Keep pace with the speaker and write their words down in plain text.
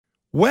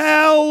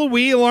Well,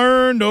 we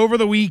learned over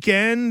the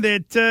weekend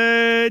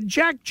that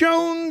Jack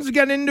Jones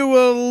got into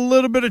a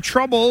little bit of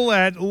trouble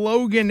at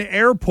Logan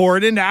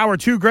Airport. Into hour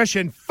two, Gresh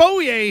and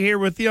Fauria here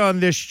with you on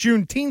this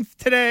Juneteenth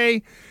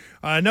today.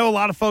 I know a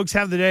lot of folks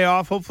have the day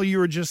off. Hopefully you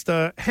were just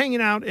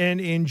hanging out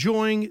and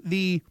enjoying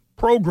the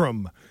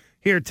program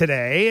here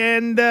today.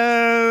 And,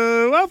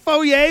 well,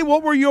 Fauria,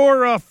 what were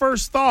your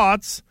first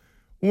thoughts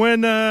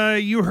when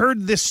you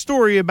heard this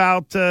story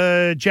about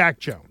Jack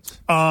Jones?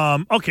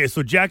 Okay,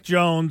 so Jack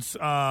Jones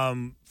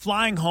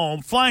flying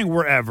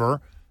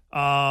wherever,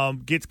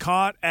 gets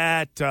caught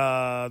at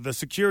the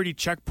security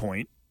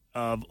checkpoint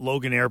of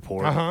Logan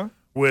Airport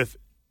with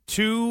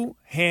two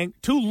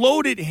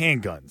loaded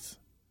handguns.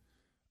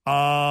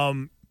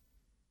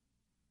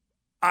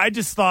 I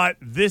just thought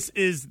this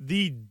is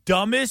the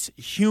dumbest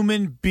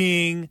human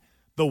being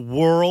the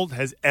world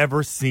has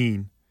ever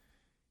seen.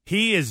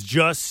 He is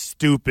just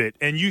stupid,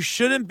 and you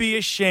shouldn't be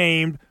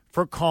ashamed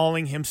for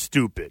calling him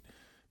stupid.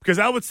 Because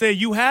I would say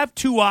you have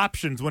two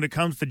options when it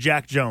comes to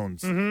Jack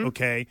Jones,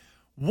 okay?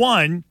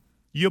 One,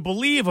 you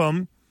believe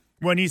him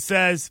when he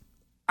says,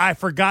 I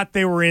forgot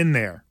they were in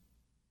there.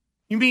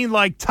 You mean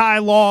like Ty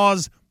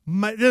Law's,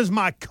 this is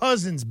my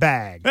cousin's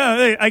bag.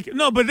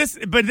 No, but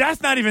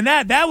that's not even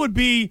that. That would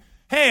be,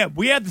 hey,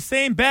 we had the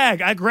same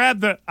bag. I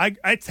grabbed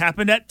it's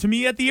happened to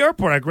me at the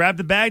airport. I grabbed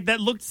the bag that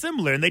looked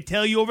similar, and they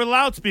tell you over the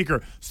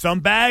loudspeaker,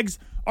 some bags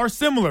are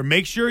similar.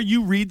 Make sure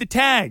you read the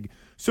tag.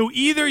 So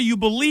either you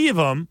believe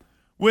him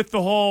with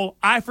the whole,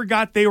 I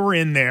forgot they were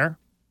in there,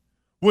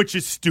 which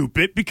is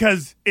stupid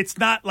because it's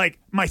not like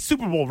my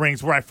Super Bowl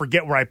rings where I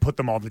forget where I put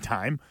them all the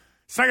time.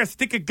 It's not like a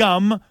stick of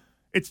gum.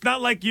 It's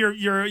not like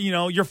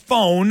your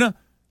phone.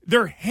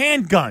 They're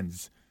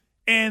handguns.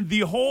 And the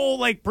whole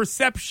like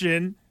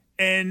perception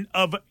and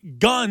of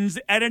guns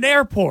at an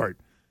airport.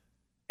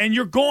 And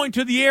you're going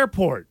to the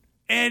airport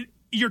and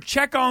your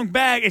check-on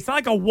bag, it's not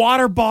like a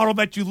water bottle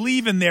that you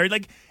leave in there.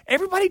 Like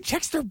everybody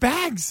checks their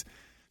bags.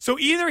 So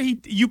either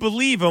you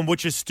believe him,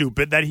 which is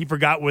stupid, that he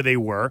forgot where they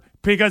were,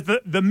 because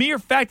the mere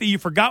fact that you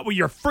forgot where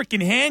your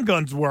freaking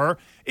handguns were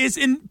is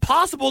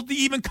impossible to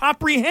even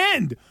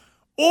comprehend.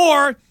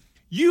 Or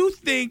you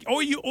think,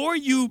 or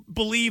you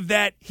believe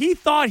that he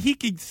thought he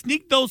could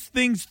sneak those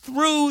things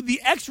through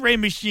the X-ray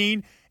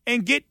machine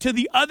and get to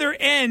the other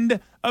end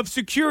of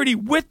security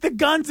with the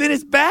guns in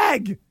his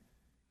bag.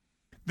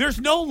 There's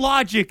no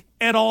logic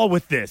at all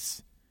with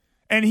this.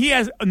 And he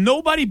has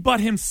nobody but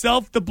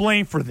himself to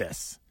blame for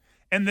this.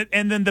 And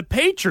then the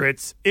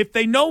Patriots, if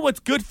they know what's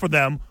good for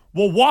them,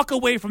 will walk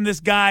away from this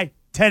guy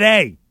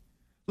today.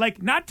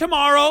 Like, not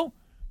tomorrow.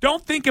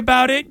 Don't think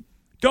about it.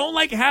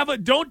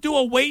 Don't do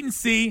a wait and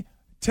see.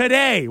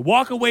 Today.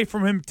 Walk away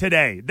from him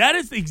today. That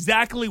is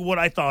exactly what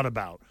I thought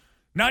about.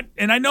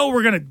 And I know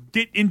we're going to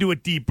get into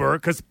it deeper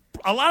because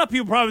a lot of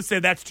people probably say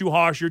that's too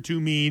harsh, you're too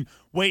mean.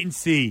 Wait and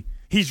see.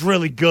 He's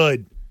really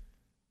good.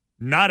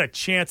 Not a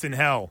chance in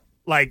hell.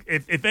 Like,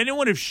 if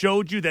anyone have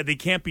showed you that they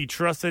can't be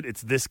trusted,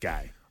 it's this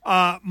guy.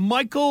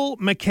 Michael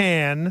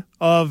McCann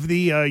of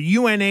the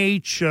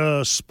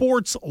UNH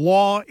Sports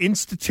Law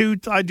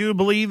Institute, I do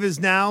believe, is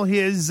now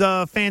his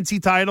fancy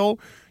title.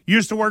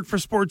 Used to work for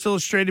Sports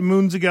Illustrated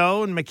moons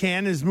ago, and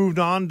McCann has moved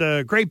on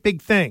to great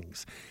big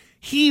things.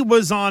 He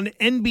was on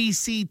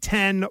NBC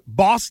 10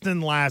 Boston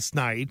last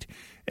night,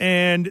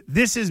 and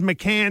this is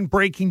McCann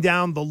breaking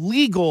down the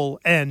legal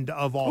end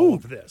of all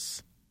of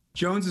this.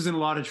 Jones is in a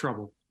lot of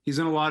trouble. He's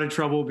in a lot of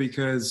trouble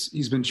because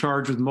he's been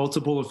charged with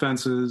multiple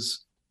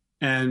offenses,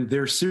 and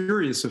they're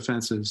serious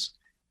offenses,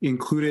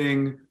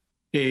 including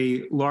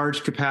a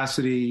large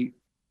capacity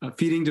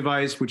feeding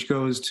device, which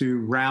goes to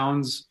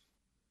rounds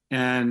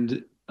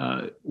and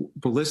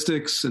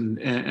ballistics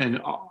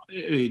and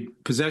a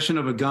possession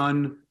of a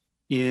gun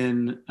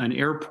in an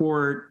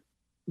airport,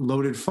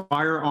 loaded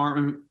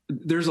firearm.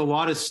 There's a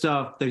lot of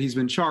stuff that he's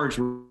been charged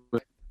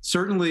with.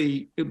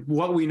 Certainly,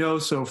 what we know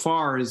so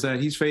far is that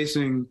he's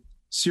facing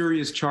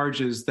serious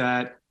charges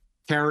that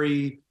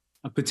carry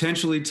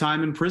potentially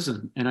time in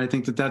prison. And I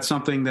think that that's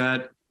something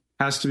that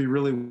has to be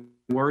really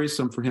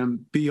worrisome for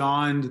him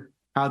beyond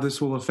how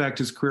this will affect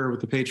his career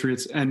with the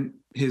Patriots and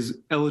his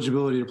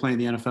eligibility to play in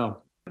the NFL.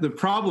 The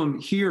problem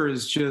here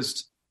is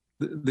just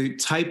the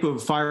type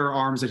of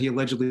firearms that he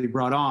allegedly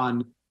brought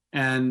on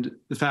and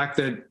the fact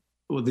that,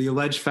 well, the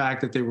alleged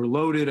fact that they were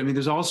loaded. I mean,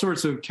 there's all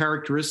sorts of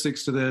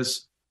characteristics to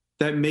this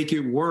that make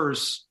it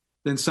worse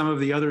than some of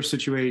the other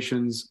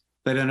situations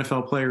that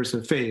NFL players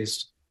have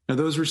faced. Now,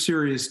 those were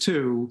serious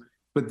too,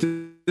 but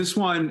this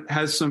one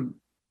has some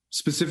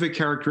specific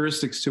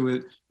characteristics to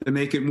it that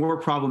make it more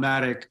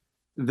problematic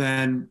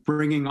than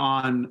bringing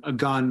on a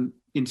gun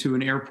into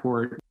an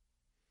airport.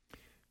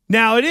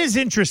 Now, it is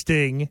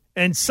interesting,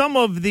 and some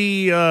of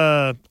the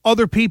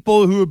other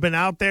people who have been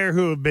out there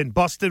who have been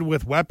busted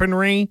with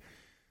weaponry,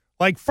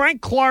 like Frank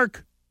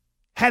Clark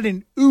had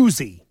an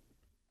Uzi.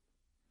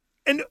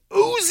 An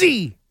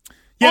Uzi!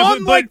 Yeah,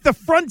 on but the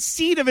front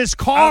seat of his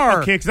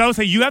car. Okay, because I would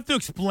say you have to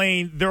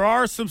explain. There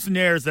are some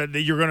scenarios that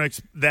you're going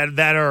to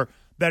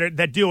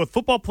that deal with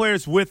football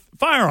players with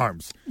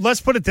firearms.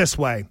 Let's put it this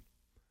way: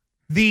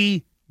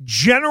 the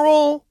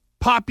general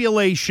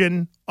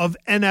population of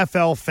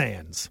NFL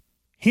fans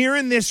here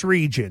in this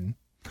region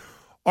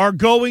are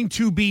going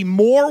to be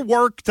more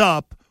worked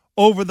up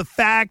over the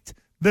fact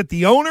that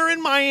the owner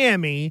in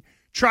Miami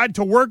tried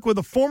to work with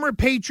a former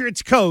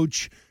Patriots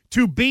coach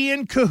to be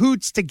in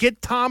cahoots to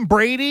get Tom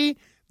Brady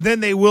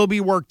than they will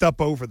be worked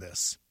up over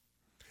this.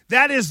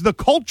 That is the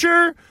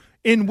culture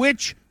in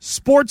which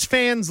sports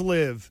fans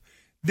live.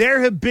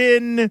 There have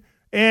been,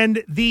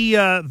 and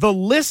the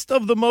list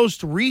of the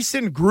most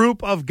recent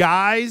group of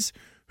guys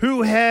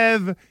who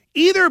have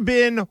either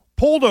been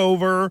pulled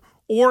over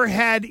or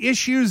had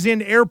issues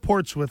in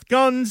airports with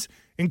guns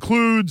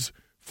includes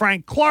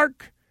Frank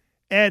Clark,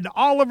 Ed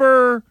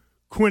Oliver,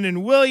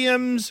 Quinnen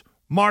Williams,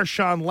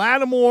 Marshawn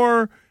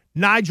Lattimore,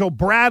 Nigel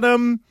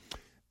Bradham.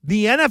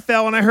 The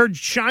NFL, and I heard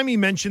Shimey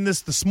mention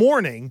this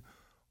morning,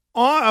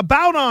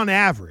 about on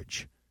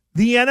average,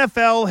 the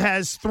NFL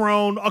has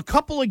thrown a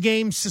couple of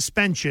game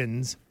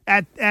suspensions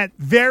at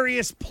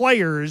various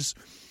players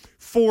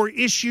for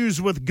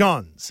issues with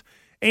guns.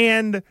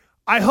 And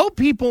I hope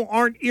people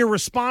aren't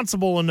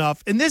irresponsible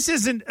enough, and this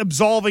isn't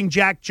absolving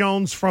Jack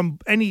Jones from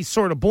any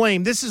sort of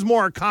blame. This is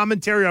more a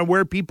commentary on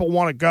where people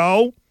want to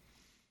go.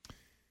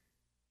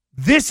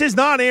 This is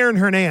not Aaron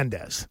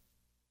Hernandez.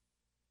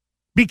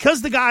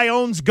 Because the guy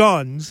owns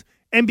guns,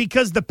 and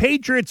because the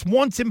Patriots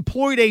once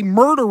employed a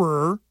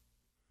murderer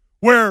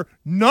where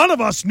none of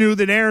us knew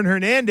that Aaron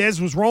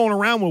Hernandez was rolling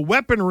around with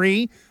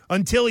weaponry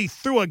until he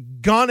threw a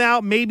gun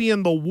out maybe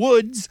in the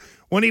woods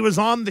when he was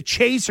on the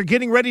chase or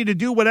getting ready to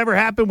do whatever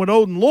happened with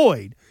Odin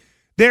Lloyd.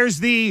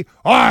 There's it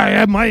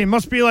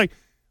must be like,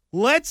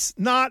 let's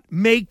not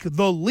make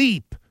the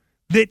leap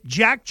that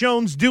Jack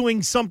Jones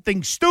doing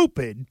something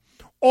stupid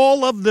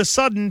all of the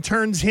sudden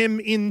turns him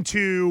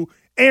into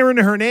Aaron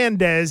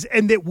Hernandez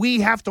and that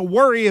we have to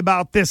worry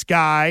about this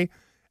guy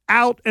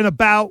out and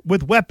about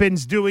with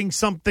weapons doing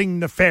something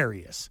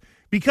nefarious.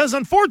 Because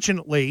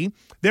unfortunately,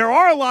 there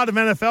are a lot of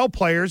NFL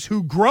players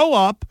who grow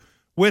up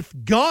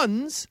with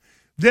guns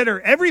that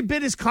are every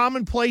bit as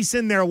commonplace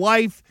in their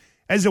life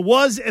as it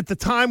was at the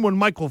time when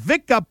Michael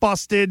Vick got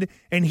busted,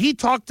 and he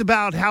talked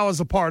about how as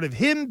a part of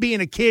him being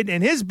a kid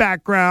and his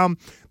background,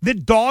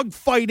 that dog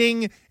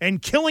fighting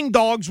and killing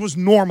dogs was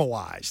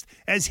normalized,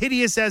 as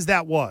hideous as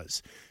that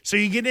was. So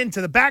you get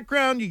into the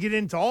background, you get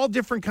into all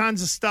different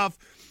kinds of stuff,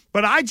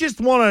 but I just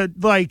want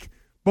to,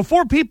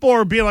 before people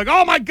are being like,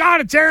 oh my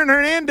God, it's Aaron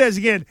Hernandez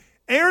again.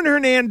 Aaron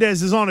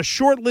Hernandez is on a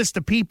short list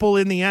of people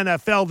in the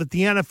NFL that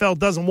the NFL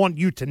doesn't want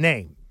you to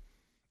name.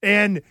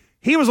 And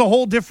he was a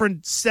whole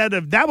different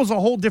that was a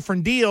whole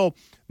different deal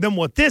than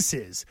what this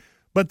is.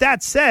 But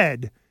that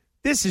said,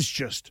 this is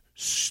just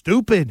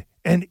stupid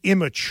and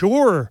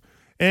immature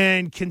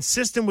and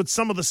consistent with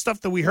some of the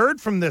stuff that we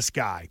heard from this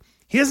guy.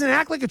 He doesn't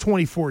act like a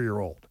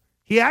 24-year-old.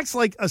 He acts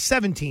like a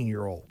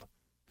 17-year-old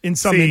in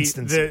some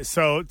instances.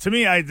 So to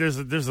me,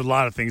 there's a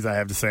lot of things I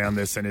have to say on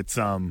this, and it's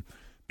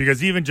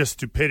because even just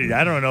stupidity,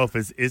 I don't know if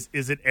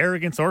is it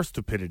arrogance or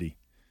stupidity.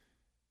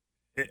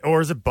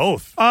 Or is it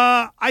both?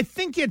 I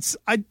think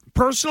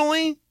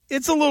personally,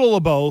 it's a little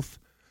of both.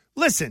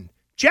 Listen,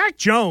 Jack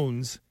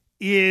Jones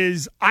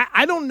is,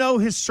 I don't know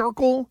his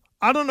circle.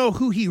 I don't know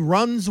who he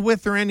runs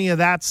with or any of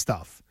that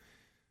stuff.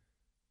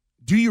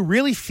 Do you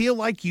really feel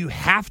like you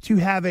have to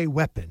have a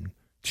weapon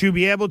to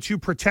be able to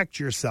protect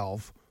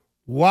yourself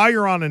while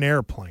you're on an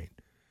airplane?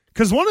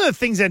 Because one of the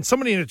things that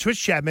somebody in the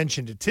Twitch chat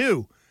mentioned it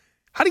too,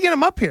 how do you get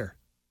him up here?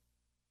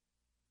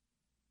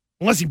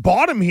 Unless he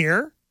bought him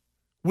here,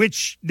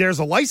 which there's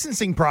a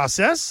licensing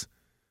process.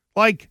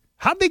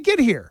 How'd they get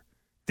here?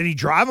 Did he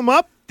drive him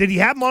up? Did he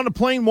have him on a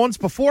plane once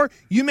before?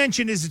 You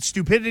mentioned, is it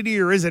stupidity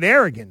or is it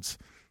arrogance?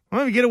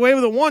 Well, if you get away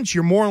with it once,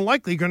 you're more than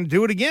likely going to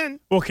do it again.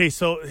 Okay,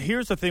 so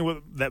here's the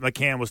thing that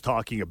McCann was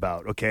talking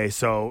about. Okay,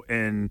 so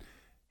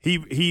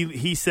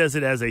he says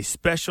it as a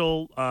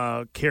special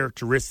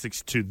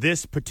characteristics to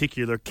this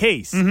particular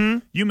case. Mm-hmm.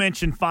 You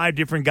mentioned 5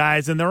 different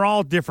guys, and they're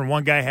all different.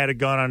 One guy had a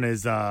gun on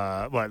his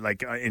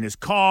in his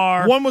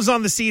car. One was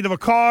on the seat of a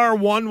car.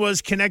 One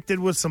was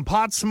connected with some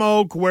pot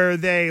smoke where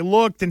they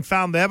looked and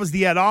found that was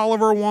the Ed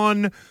Oliver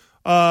one.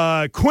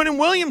 Quinnen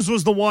Williams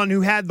was the one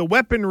who had the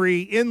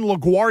weaponry in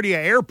LaGuardia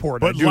Airport.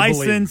 But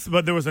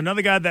there was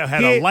another guy that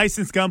had a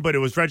licensed gun, but it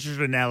was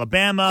registered in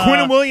Alabama.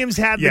 Quinnen Williams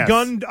had the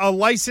gun, a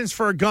license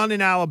for a gun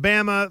in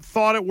Alabama,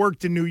 thought it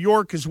worked in New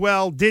York as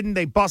well. Didn't.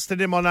 They busted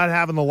him on not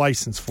having the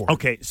license for it.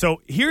 Okay,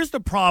 so here's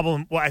the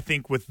problem, I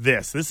think, with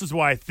this. This is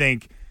why I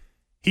think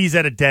he's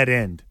at a dead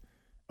end.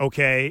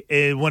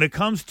 Okay? When it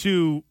comes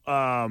to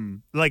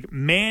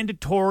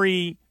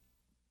mandatory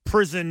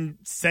prison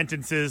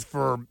sentences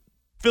for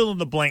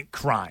fill-in-the-blank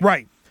crime.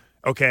 Right.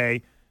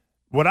 Okay.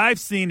 What I've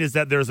seen is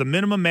that there's a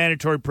minimum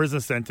mandatory prison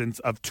sentence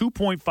of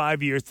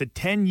 2.5 years to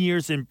 10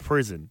 years in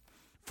prison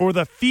for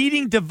the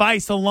feeding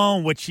device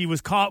alone, which he was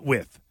caught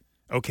with.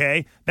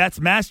 Okay. That's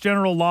Mass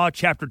General Law,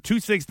 Chapter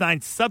 269,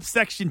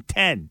 subsection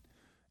 10.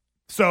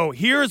 So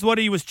here's what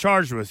he was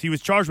charged with. He was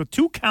charged with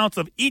 2 counts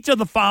of each of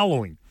the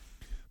following: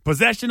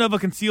 possession of a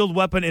concealed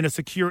weapon in a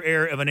secure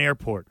area of an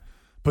airport,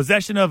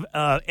 possession of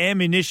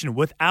ammunition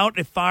without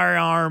a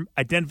firearm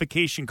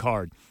identification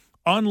card,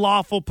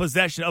 unlawful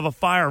possession of a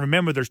firearm.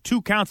 Remember, there's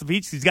 2 counts of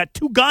each. He's got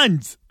 2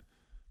 guns,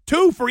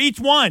 2 for each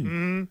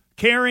one,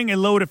 carrying a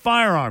loaded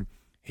firearm.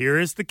 Here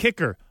is the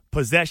kicker: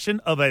 possession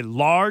of a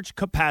large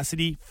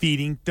capacity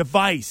feeding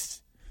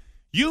device.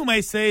 You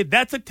may say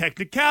that's a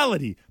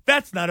technicality.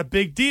 That's not a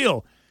big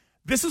deal.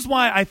 This is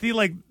why I feel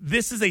like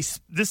this is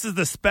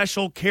the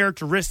special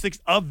characteristics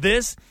of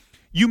this.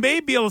 You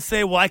may be able to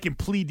say, well, I can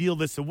plea deal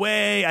this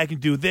away. I can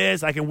do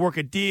this. I can work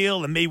a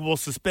deal, and maybe we'll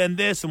suspend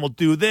this, and we'll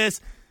do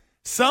this.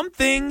 Some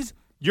things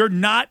you're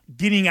not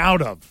getting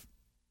out of.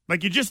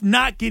 Like, you're just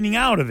not getting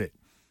out of it.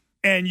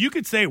 And you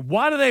could say,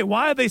 why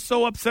are they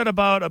so upset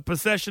about a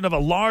possession of a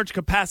large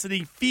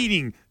capacity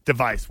feeding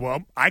device?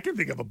 Well, I can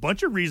think of a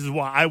bunch of reasons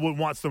why I would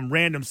want some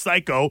random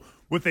psycho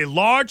with a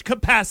large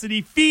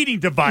capacity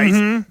feeding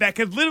device that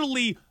could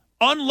literally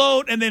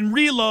unload and then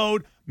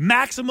reload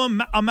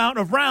maximum amount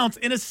of rounds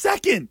in a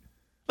second.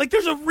 Like,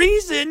 there's a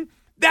reason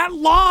that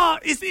law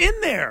is in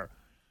there.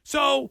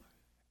 So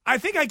I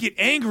think I get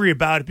angry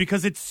about it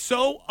because it's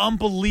so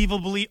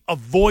unbelievably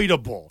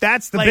avoidable.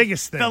 That's the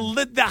biggest thing.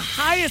 The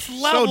highest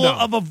level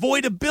of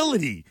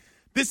avoidability.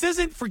 This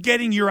isn't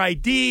forgetting your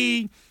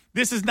ID.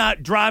 This is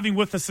not driving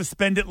with a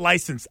suspended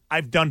license.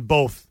 I've done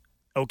both,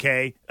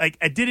 okay? Like,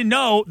 I didn't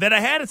know that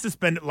I had a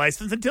suspended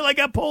license until I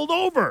got pulled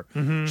over.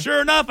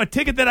 Sure enough, a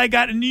ticket that I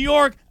got in New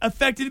York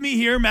affected me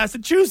here in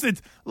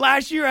Massachusetts.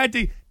 Last year, I had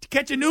to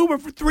catch an Uber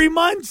for 3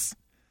 months.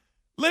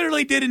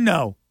 Literally didn't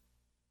know.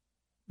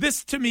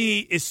 This, to me,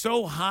 is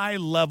so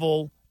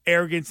high-level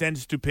arrogance and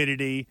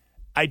stupidity,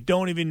 I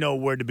don't even know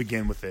where to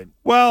begin with it.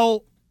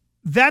 Well,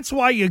 that's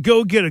why you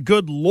go get a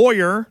good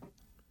lawyer.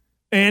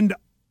 And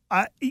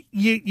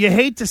you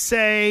hate to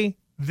say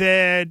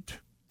that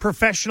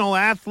professional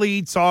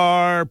athletes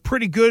are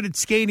pretty good at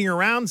skating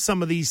around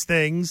some of these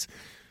things.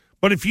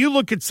 But if you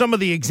look at some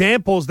of the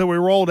examples that we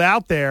rolled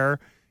out there,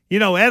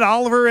 Ed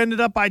Oliver ended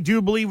up, I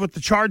do believe, with the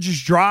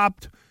charges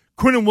dropped.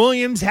 Quinnen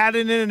Williams had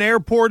it in an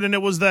airport, and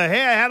it was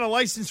hey, I had a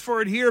license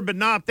for it here, but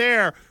not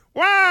there.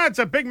 Well, it's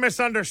a big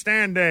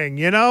misunderstanding,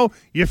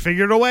 You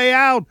figured a way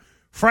out.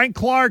 Frank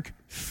Clark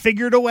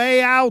figured a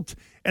way out.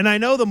 And I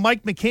know that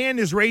Mike McCann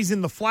is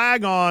raising the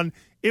flag on,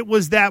 it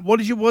was that,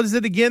 what is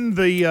it again?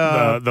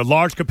 The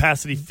large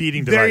capacity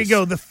feeding device. There you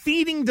go. The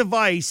feeding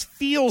device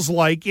feels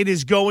like it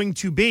is going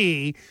to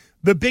be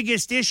the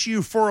biggest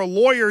issue for a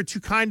lawyer to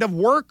kind of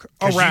work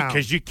around.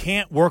 Because you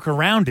can't work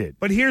around it.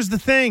 But here's the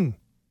thing.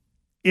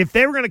 If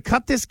they were going to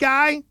cut this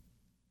guy,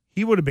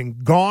 he would have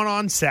been gone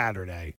on Saturday.